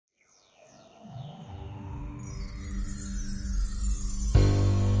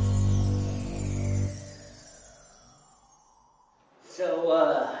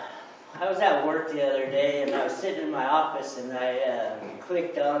was at work the other day, and I was sitting in my office, and I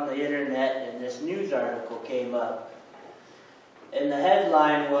clicked on the internet, and this news article came up. And the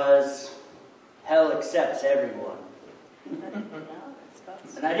headline was, "Hell Accepts Everyone."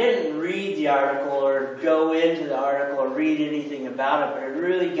 And I didn't read the article or go into the article or read anything about it, but it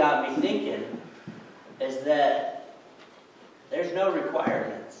really got me thinking, is that there's no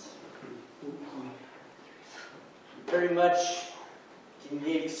requirements. Pretty much can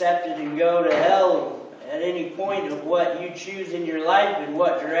be accepted and go to hell at any point of what you choose in your life and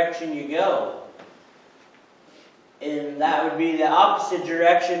what direction you go. And that would be the opposite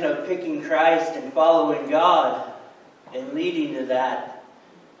direction of picking Christ and following God and leading to that.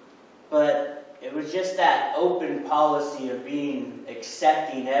 But it was just that open policy of being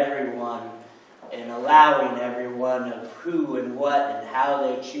accepting everyone and allowing everyone of who and what and how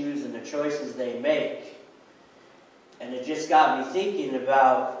they choose and the choices they make. And it just got me thinking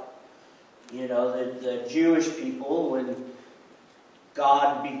about, the Jewish people, when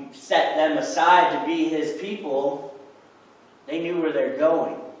God set them aside to be His people, they knew where they're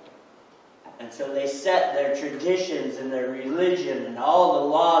going. And so they set their traditions and their religion and all the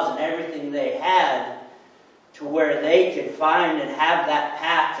laws and everything they had to where they could find and have that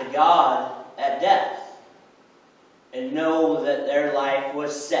path to God at death. And know that their life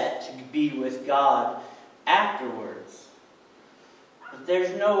was set to be with God afterwards. But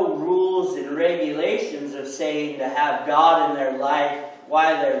there's no rules and regulations of saying to have God in their life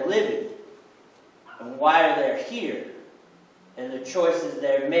while they're living and while they're here, and the choices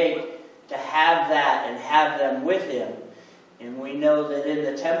they make to have that and have them with Him. And we know that in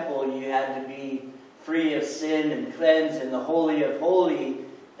the temple you had to be free of sin and cleansed in the Holy of Holies,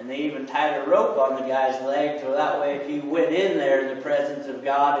 and they even tied a rope on the guy's leg so that way if he went in there in the presence of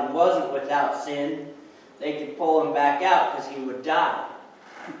God and wasn't without sin, they could pull him back out because he would die.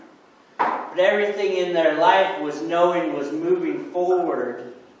 But everything in their life was moving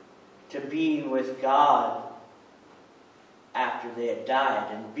forward to being with God after they had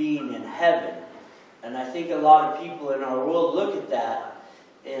died and being in heaven. And I think a lot of people in our world look at that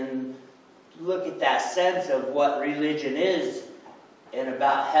and look at that sense of what religion is and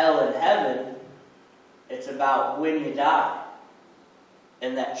about hell and heaven. It's about when you die.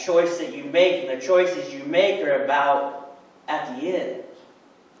 And that choice that you make and the choices you make are about at the end.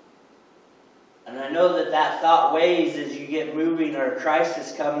 And I know that thought weighs as you get moving or a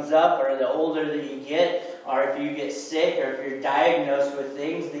crisis comes up or the older that you get or if you get sick or if you're diagnosed with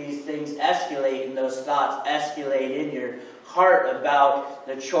things, these things escalate and those thoughts escalate in your heart about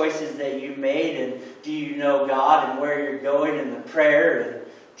the choices that you made and do you know God and where you're going and the prayer and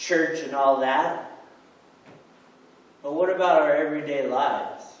church and all that. But what about our everyday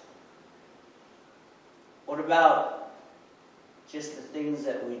lives? What about just the things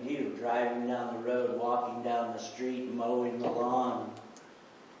that we do? Driving down the road, walking down the street, mowing the lawn,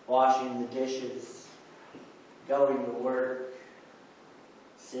 washing the dishes, going to work,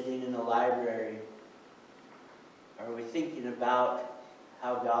 sitting in the library. Are we thinking about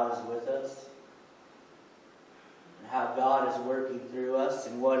how God is with us? And how God is working through us?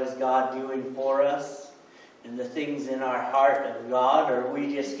 And what is God doing for us? And the things in our heart of God? Or are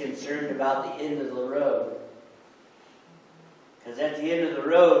we just concerned about the end of the road? Because at the end of the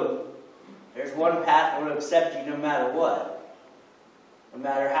road, there's one path that will accept you no matter what. No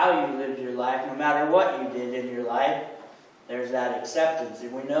matter how you lived your life, no matter what you did in your life, there's that acceptance.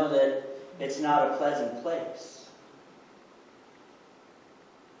 And we know that it's not a pleasant place.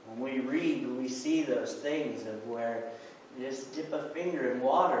 When we read, we see those things of where you just dip a finger in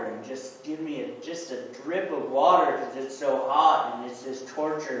water and just give me just a drip of water because it's so hot and it's this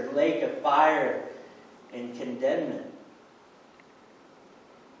torture, lake of fire and condemnation.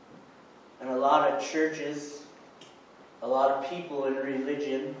 And a lot of churches, a lot of people in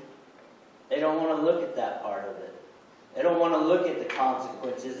religion, they don't want to look at that part of it. They don't want to look at the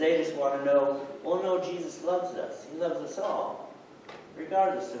consequences. They just want to know, well, no, Jesus loves us. He loves us all,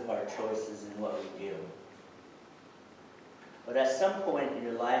 regardless of our choices and what we do. But at some point in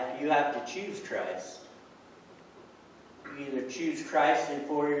your life, you have to choose Christ. You either choose Christ and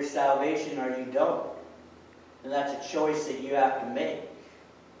for your salvation or you don't. And that's a choice that you have to make.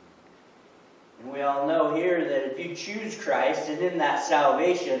 And we all know here that if you choose Christ and in that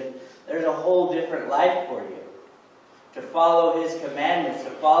salvation, there's a whole different life for you. To follow His commandments, to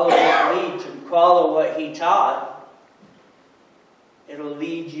follow His lead, to follow what He taught, it'll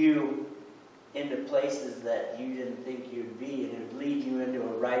lead you into places that you didn't think you'd be, and it would lead you into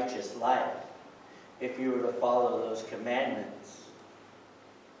a righteous life if you were to follow those commandments.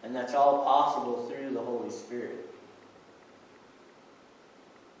 And that's all possible through the Holy Spirit.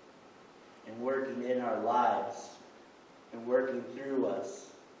 and working in our lives and working through us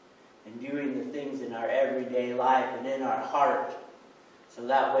and doing the things in our everyday life and in our heart, so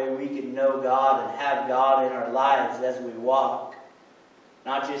that way we can know God and have God in our lives as we walk.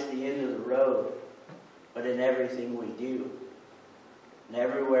 Not just the end of the road, but in everything we do and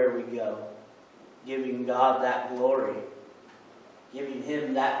everywhere we go. Giving God that glory. Giving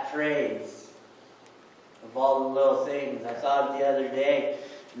Him that praise of all the little things. I thought the other day,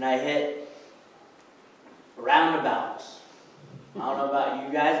 and I hit roundabouts. I don't know about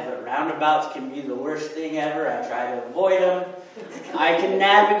you guys, but roundabouts can be the worst thing ever. I try to avoid them. I can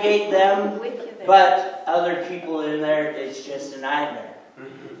navigate them, but other people in there, it's just a nightmare.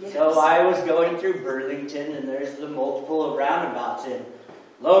 Yes. So I was going through Burlington, and there's the multiple of roundabouts, and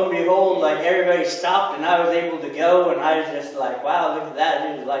lo and behold, like everybody stopped, and I was able to go, and I was just like, wow, look at that.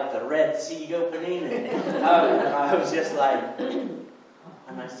 It was like the Red Sea opening, and I was just like, and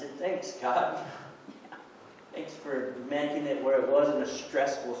I said, thanks, God. Thanks for making it where it wasn't a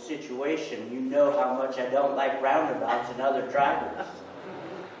stressful situation. You know how much I don't like roundabouts and other drivers.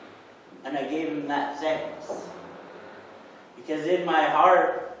 And I gave Him that thanks. Because in my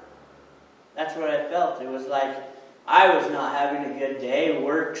heart, that's what I felt. It was like I was not having a good day,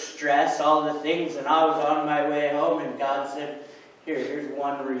 work, stress, all the things, and I was on my way home, and God said, here's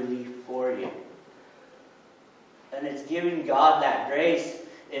one relief for you. And it's giving God that grace,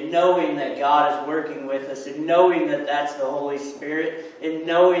 and knowing that God is working with us, and knowing that that's the Holy Spirit, and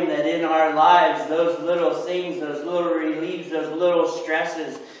knowing that in our lives, those little things, those little reliefs, those little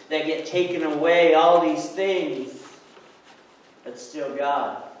stresses that get taken away, all these things, that's still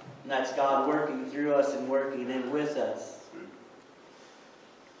God. And that's God working through us and working in with us.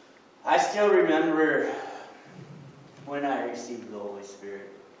 I still remember when I received the Holy Spirit.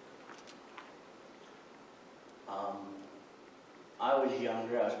 I was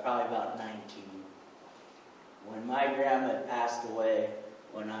younger. I was probably about 19. When my grandma had passed away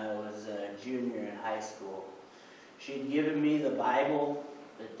when I was a junior in high school, she'd given me the Bible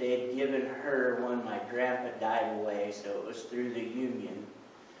that they had given her when my grandpa died away, so it was through the union.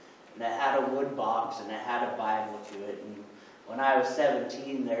 And it had a wood box, and it had a Bible to it. And when I was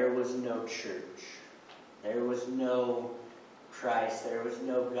 17, there was no church. There was no Christ. There was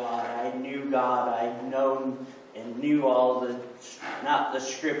no God. I knew God. I'd known and knew all the, not the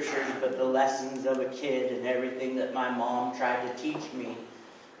scriptures, but the lessons of a kid and everything that my mom tried to teach me,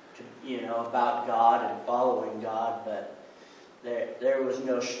 about God and following God. But there was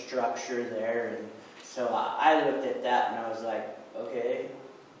no structure there. And so I looked at that and I was like, okay.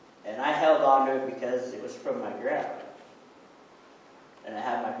 And I held on to it because it was from my grandpa. And it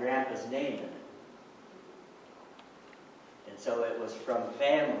had my grandpa's name in it. And so it was from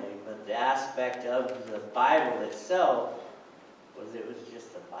family, but the aspect of the Bible itself was it was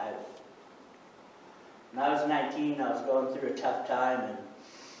just the Bible. When I was 19, I was going through a tough time, and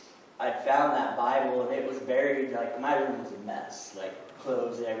I'd found that Bible, and it was buried, like my room was a mess, like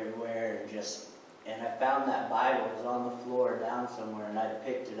clothes everywhere, and I found that Bible. It was on the floor down somewhere, and I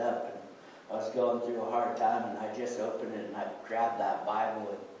picked it up, and I was going through a hard time, and I just opened it, and I grabbed that Bible,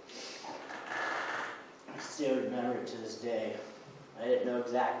 and I still remember it to this day. I didn't know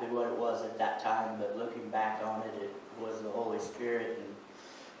exactly what it was at that time, but looking back on it, it was the Holy Spirit, and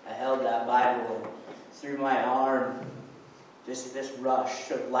I held that Bible, and through my arm, this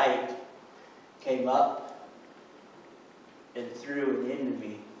rush of light came up and through and into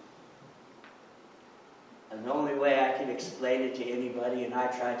me. And the only way I could explain it to anybody, and I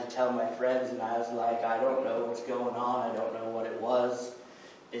tried to tell my friends, and I was like, I don't know what's going on, I don't know what it was,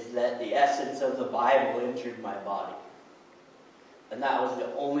 is that the essence of the Bible entered my body. And that was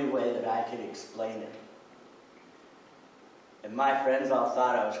the only way that I could explain it. And my friends all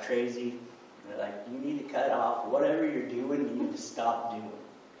thought I was crazy. They're like, you need to cut off whatever you're doing, you need to stop doing.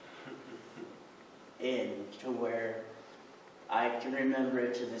 And to where I can remember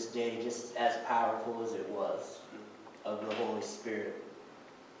it to this day just as powerful as it was of the Holy Spirit.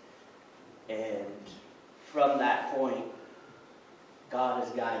 And from that point, God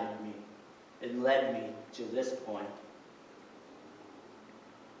has guided me and led me to this point.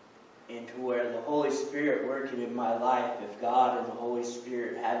 And to where the Holy Spirit working in my life, if God and the Holy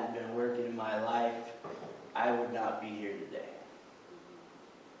Spirit hadn't been working in my life, I would not be here today.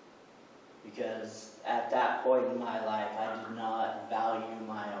 Because at that point in my life, I did not value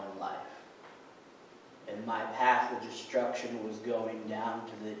my own life. And my path of destruction was going down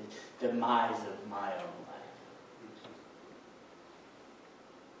to the demise of my own life.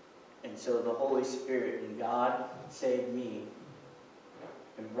 And so the Holy Spirit and God saved me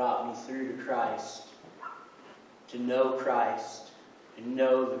and brought me through to Christ, to know Christ, and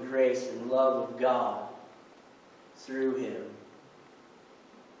know the grace and love of God through him.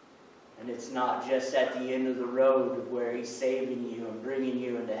 And it's not just at the end of the road where he's saving you and bringing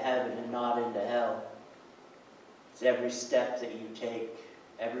you into heaven and not into hell. It's every step that you take,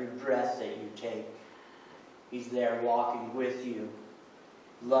 every breath that you take. He's there walking with you,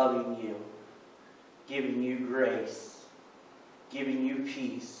 loving you, giving you grace, giving you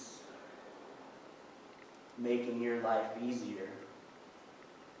peace, making your life easier.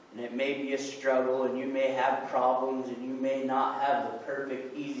 And it may be a struggle, and you may have problems, and you may not have the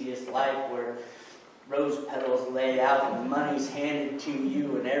perfect, easiest life where rose petals lay out and money's handed to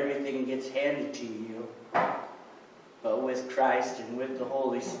you and everything gets handed to you. But with Christ and with the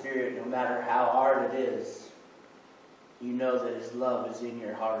Holy Spirit, no matter how hard it is, you know that his love is in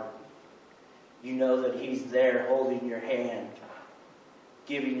your heart. You know that he's there holding your hand,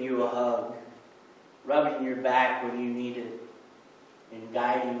 giving you a hug, rubbing your back when you need it, and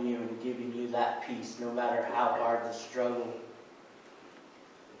guiding you and giving you that peace no matter how hard the struggle.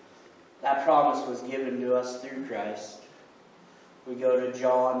 That promise was given to us through Christ. We go to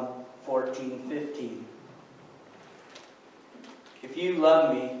John 14:15. If you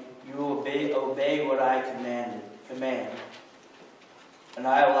love me, you will obey what I command. And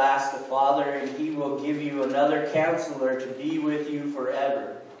I will ask the Father, and he will give you another counselor to be with you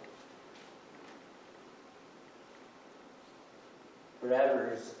forever.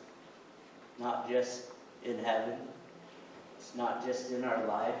 Forever is not just in heaven. It's not just in our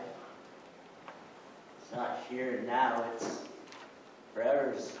life. It's not here and now. It's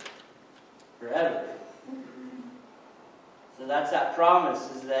forever's forever. So that's that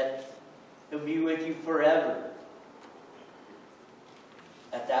promise, is that he'll be with you forever.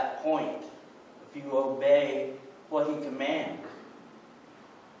 At that point, if you obey what he commands.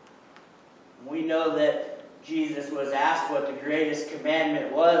 We know that Jesus was asked what the greatest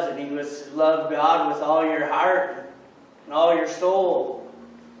commandment was, and he was to love God with all your heart and all your soul.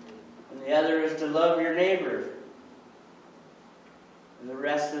 And the other is to love your neighbor. And the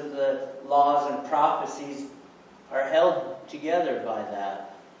rest of the laws and prophecies are held together by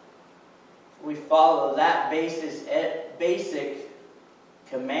that. We follow that basic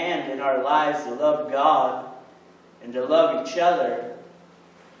command in our lives to love God and to love each other.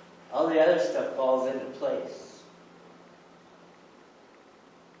 All the other stuff falls into place.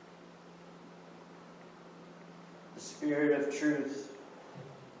 The Spirit of truth.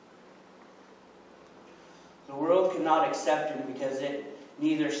 The world cannot accept him because it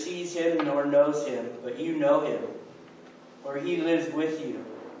neither sees him nor knows him, but you know him, for he lives with you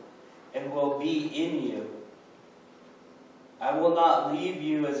and will be in you. I will not leave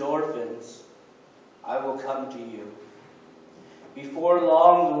you as orphans. I will come to you. Before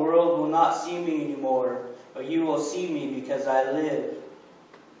long, the world will not see me anymore, but you will see me because I live.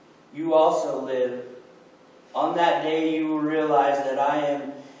 You also live. On that day you will realize that I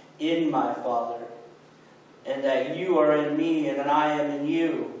am in my Father, and that you are in me, and I am in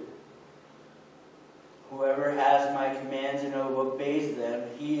you. Whoever has my commands and obeys them,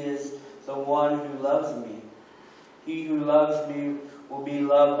 he is the one who loves me. He who loves me will be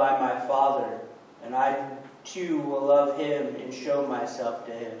loved by my Father, and I too will love him and show myself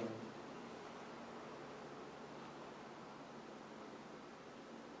to him.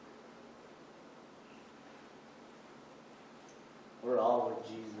 We're all with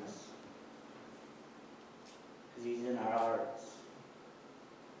Jesus, because he's in our hearts.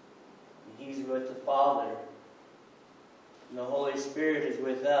 And he's with the Father, and the Holy Spirit is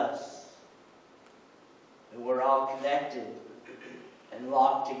with us. And we're all connected and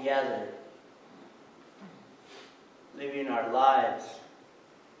locked together, living our lives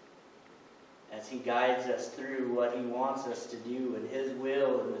as he guides us through what he wants us to do and his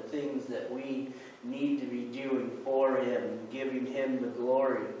will and the things that we need to be doing for him and giving him the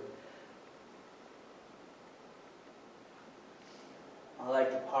glory. I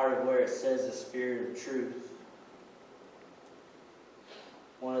like the part of where it says the Spirit of truth.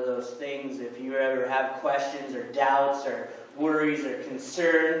 One of those things, if you ever have questions or doubts or worries or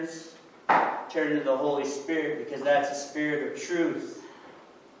concerns, turn to the Holy Spirit, because that's the Spirit of truth.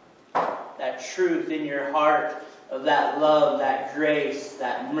 That truth in your heart of that love, that grace,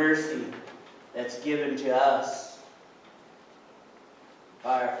 that mercy that's given to us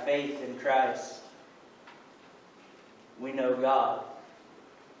by our faith in Christ. We know God,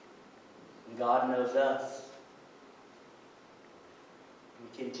 and God knows us.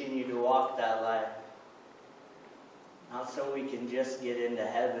 We continue to walk that life, not so we can just get into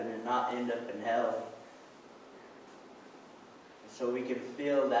heaven and not end up in hell, so we can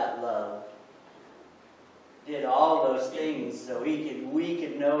feel that love did all those things so we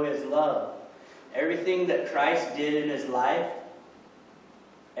could know His love. Everything that Christ did in His life,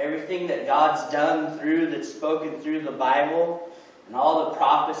 everything that God's done that's spoken through the Bible, and all the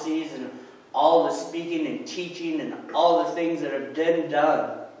prophecies and all the speaking and teaching and all the things that have been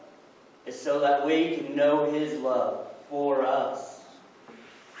done, is so that we can know His love for us.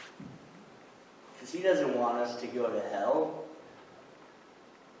 Because He doesn't want us to go to hell.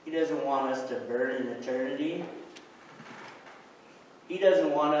 He doesn't want us to burn in eternity. He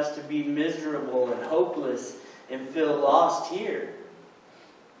doesn't want us to be miserable and hopeless and feel lost here.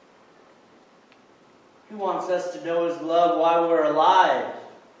 He wants us to know His love while we're alive.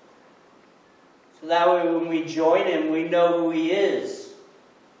 So that way when we join Him, we know who He is.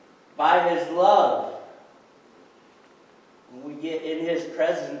 By His love. When we get in His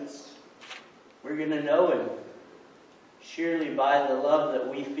presence, we're going to know Him. Surely by the love that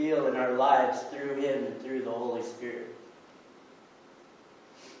we feel in our lives through Him and through the Holy Spirit.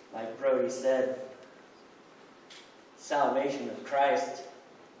 Like Brody said, salvation of Christ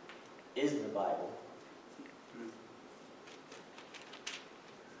is the Bible.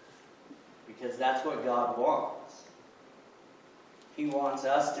 Because that's what God wants. He wants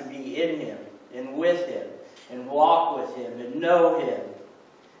us to be in Him and with Him and walk with Him and know Him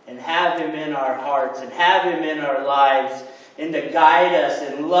and have Him in our hearts and have Him in our lives and to guide us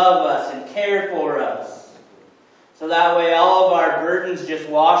and love us and care for us. So that way all of our burdens just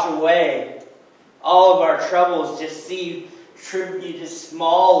wash away. All of our troubles just seem just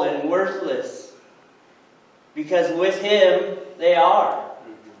small and worthless. Because with Him, they are.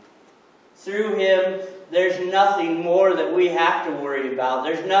 Through Him, there's nothing more that we have to worry about.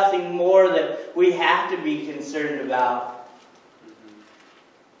 There's nothing more that we have to be concerned about.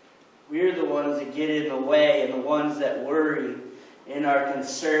 We're the ones that get in the way and the ones that worry and are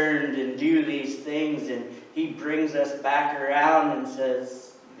concerned and do these things. And He brings us back around and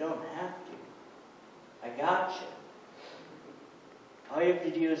says, you don't have to. I got you. All you have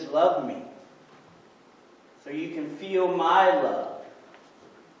to do is love me. So you can feel my love.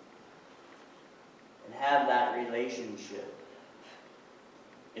 And have that relationship.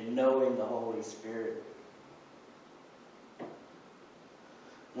 In knowing the Holy Spirit.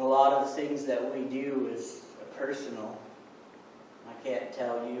 And a lot of the things that we do is personal. I can't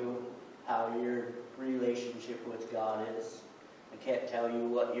tell you how your relationship with God is. I can't tell you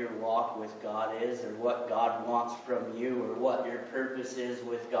what your walk with God is, or what God wants from you, or what your purpose is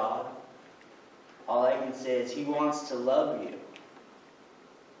with God. All I can say is He wants to love you.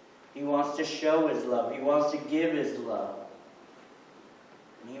 He wants to show His love. He wants to give His love.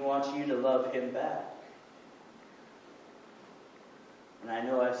 And He wants you to love Him back. And I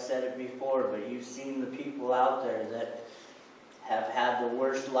know I've said it before, but you've seen the people out there that have had the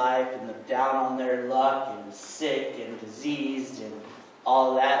worst life and they're down on their luck and sick and diseased and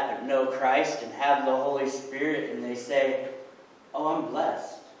all that, but know Christ and have the Holy Spirit, and they say, oh, I'm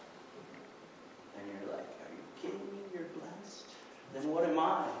blessed. And you're like, are you kidding me? You're blessed? Then what am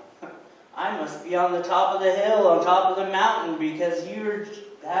I? I must be on the top of the hill, on top of the mountain, because you're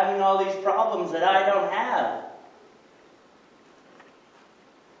having all these problems that I don't have.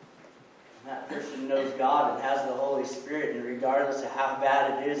 That person knows God and has the Holy Spirit, and regardless of how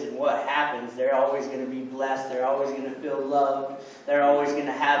bad it is and what happens, they're always going to be blessed. They're always going to feel loved. They're always going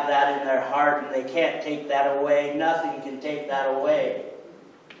to have that in their heart, and they can't take that away. Nothing can take that away.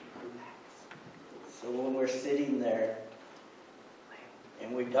 So when we're sitting there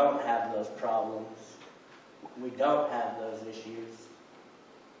and we don't have those problems, we don't have those issues,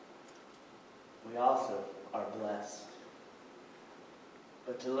 we also are blessed.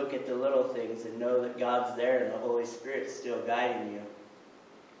 But to look at the little things and know that God's there and the Holy Spirit's still guiding you.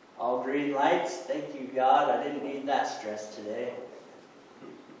 All green lights, thank you, God. I didn't need that stress today.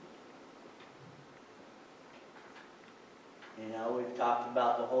 You know, we've talked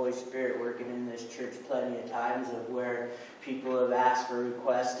about the Holy Spirit working in this church plenty of times, of where people have asked for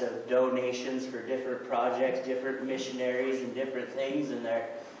requests of donations for different projects, different missionaries, and different things, and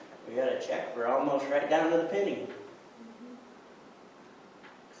we got a check for almost right down to the penny.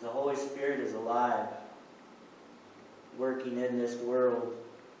 The Holy Spirit is alive, working in this world.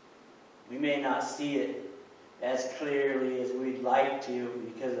 We may not see it as clearly as we'd like to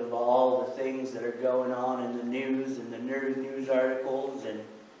because of all the things that are going on in the news and the news articles, and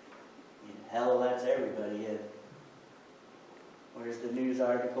hell, that's everybody in. Where's the news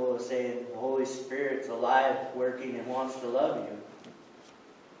article saying the Holy Spirit's alive, working, and wants to love you?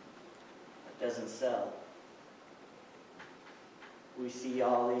 That doesn't sell. we see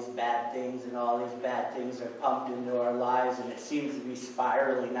all these bad things, and all these bad things are pumped into our lives, and it seems to be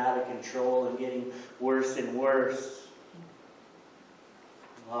spiraling out of control and getting worse and worse.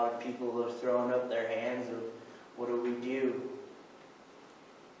 A lot of people have thrown up their hands of, what do?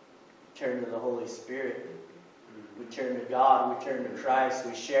 Turn to the Holy Spirit. We turn to God, we turn to Christ,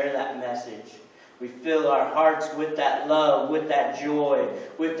 we share that message. We fill our hearts with that love, with that joy,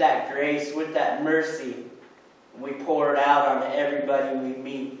 with that grace, with that mercy. And we pour it out on everybody we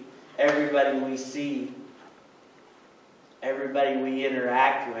meet, everybody we see, everybody we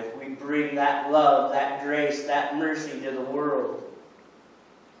interact with. We bring that love, that grace, that mercy to the world.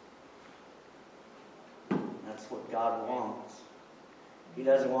 That's what God wants. He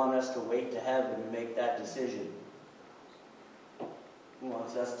doesn't want us to wait to heaven to make that decision. He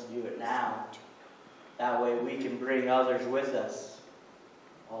wants us to do it now. That way we can bring others with us.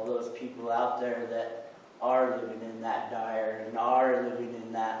 All those people out there that are living in that dire and are living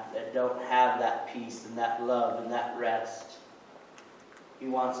in that don't have that peace and that love and that rest. He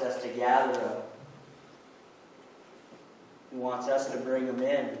wants us to gather them. He wants us to bring them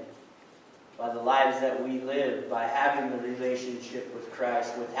in by the lives that we live, by having the relationship with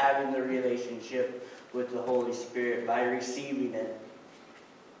Christ, with having the relationship with the Holy Spirit, by receiving it.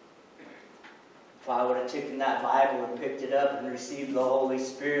 If I would have taken that Bible and picked it up and received the Holy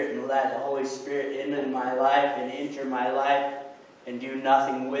Spirit and let the Holy Spirit into my life and enter my life and do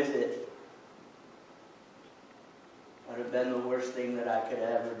nothing with it, would have been the worst thing that I could have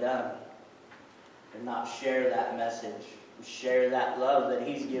ever done. And not share that message, and share that love that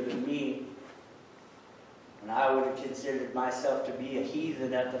He's given me. And I would have considered myself to be a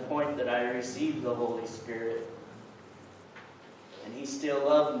heathen at the point that I received the Holy Spirit. And He still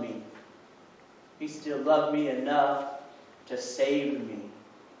loved me. He still loved me enough to save me.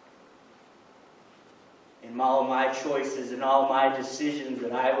 And all my choices and all my decisions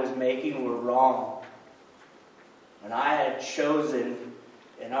that I was making were wrong. And I had chosen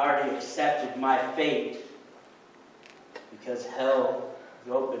and already accepted my fate because hell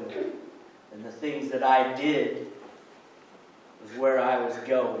was open. And the things that I did was where I was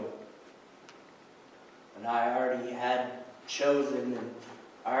going. And I already had chosen and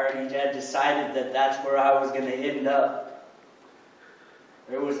I already had decided that that's where I was going to end up.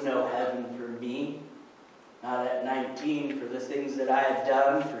 There was no heaven for me. Not at 19, for the things that I had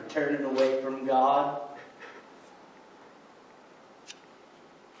done, for turning away from God.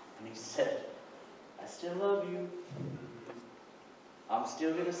 And He said, I still love you. I'm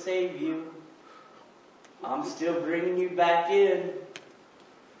still going to save you. I'm still bringing you back in.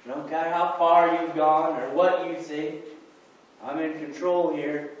 I don't care how far you've gone or what you think. I'm in control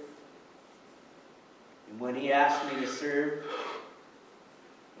here. And when He asked me to serve,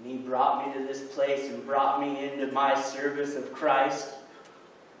 and He brought me to this place and brought me into my service of Christ,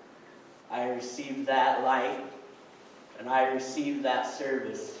 I received that light and I received that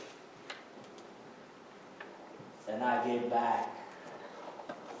service. And I gave back.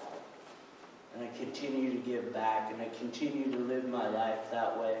 And I continue to give back, and I continue to live my life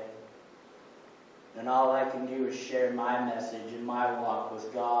that way. And all I can do is share my message and my walk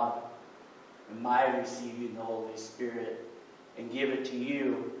with God and my receiving the Holy Spirit and give it to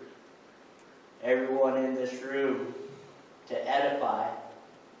you, everyone in this room, to edify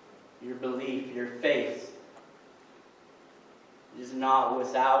your belief, your faith. It is not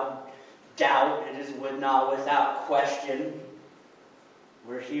without doubt. It is not without question.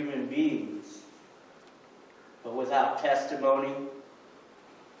 We're human beings. But without testimony,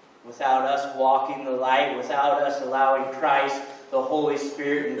 without us walking the light, without us allowing Christ, the Holy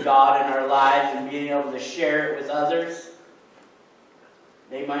Spirit, and God in our lives and being able to share it with others,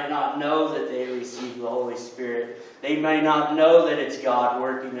 they might not know that they received the Holy Spirit. They may not know that it's God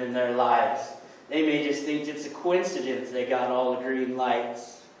working in their lives. They may just think it's a coincidence they got all the green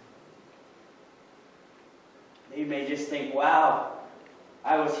lights. They may just think, wow,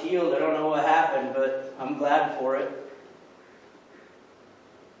 I was healed. I don't know what happened, but I'm glad for it.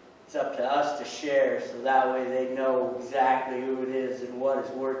 It's up to us to share so that way they know exactly who it is and what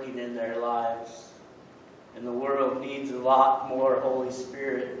is working in their lives. And the world needs a lot more Holy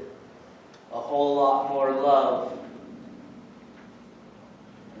Spirit, a whole lot more love,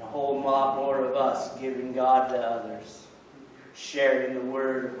 and a whole lot more of us giving God to others, sharing the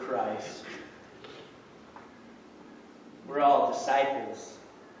word of Christ. We're all disciples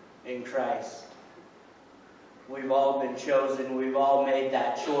in Christ. We've all been chosen. We've all made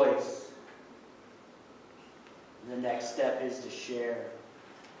that choice. The next step is to share.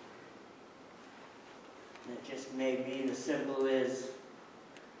 And it just may be as simple as,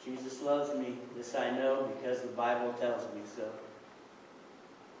 Jesus loves me. This I know because the Bible tells me so.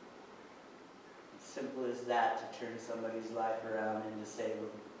 Simple as that, to turn somebody's life around and to save them.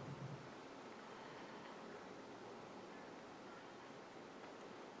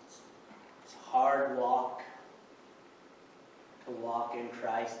 It's a hard walk to walk in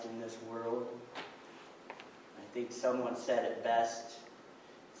Christ in this world. I think someone said it best.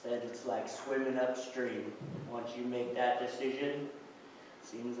 Said it's like swimming upstream. Once you make that decision, it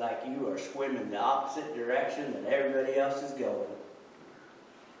seems like you are swimming the opposite direction that everybody else is going.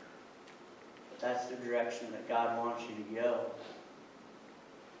 But that's the direction that God wants you to go.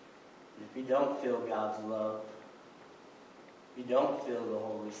 And if you don't feel God's love, if you don't feel the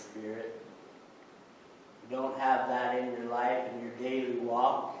Holy Spirit, if you don't have that in your life, in your daily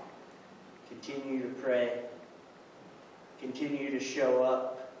walk, continue to pray. Continue to show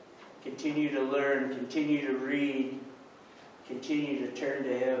up. Continue to learn, continue to read, continue to turn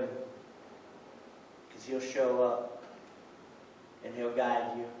to Him, because He'll show up and He'll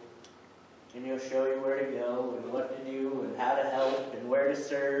guide you, and He'll show you where to go and what to do and how to help and where to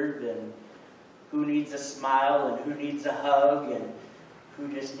serve and who needs a smile and who needs a hug and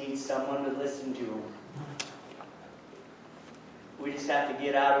who just needs someone to listen to Him. We just have to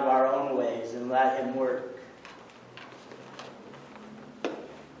get out of our own ways and let Him work.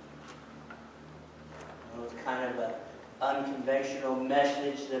 Kind of an unconventional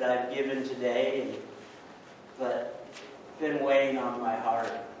message that I've given today, but it's been weighing on my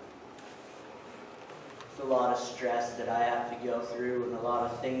heart. It's a lot of stress that I have to go through and a lot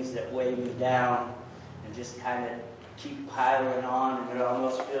of things that weigh me down and just kind of keep piling on, and it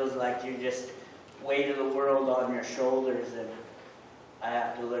almost feels like you just weight of the world on your shoulders, and I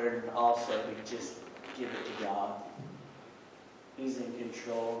have to learn also to just give it to God. He's in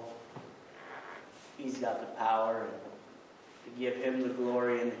control. He's got the power, and to give Him the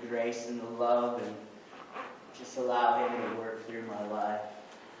glory and the grace and the love, and just allow Him to work through my life.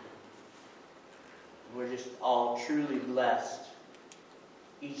 We're just all truly blessed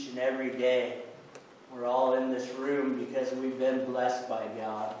each and every day. We're all in this room because we've been blessed by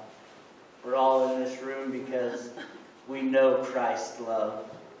God. We're all in this room because we know Christ's love.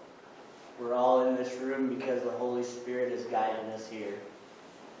 We're all in this room because the Holy Spirit is guiding us here.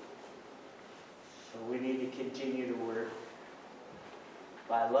 So we need to continue to work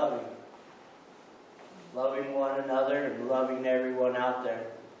by loving one another and loving everyone out there.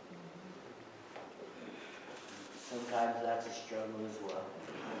 Sometimes that's a struggle as well.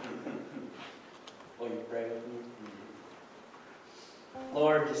 Will you pray with me?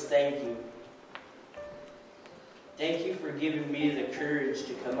 Lord, just thank you. Thank you for giving me the courage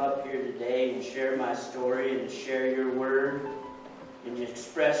to come up here today and share my story and share your word, and to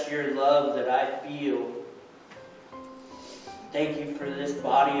express your love that I feel. Thank you for this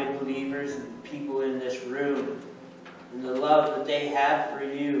body of believers and people in this room, and the love that they have for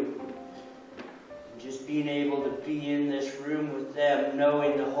you. And just being able to be in this room with them,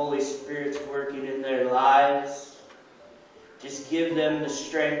 knowing the Holy Spirit's working in their lives. Just give them the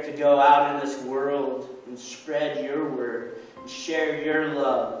strength to go out in this world and spread your word, and share your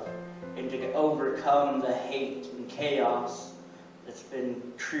love, and to overcome the hate and chaos that's been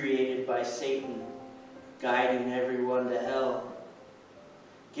created by Satan, guiding everyone to hell.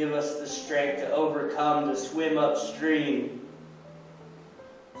 Give us the strength to overcome, to swim upstream,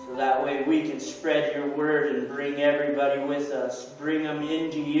 so that way we can spread your word and bring everybody with us. Bring them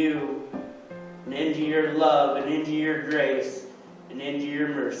into you, and into your love, and into your grace, and into your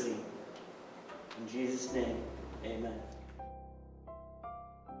mercy. In Jesus' name, amen.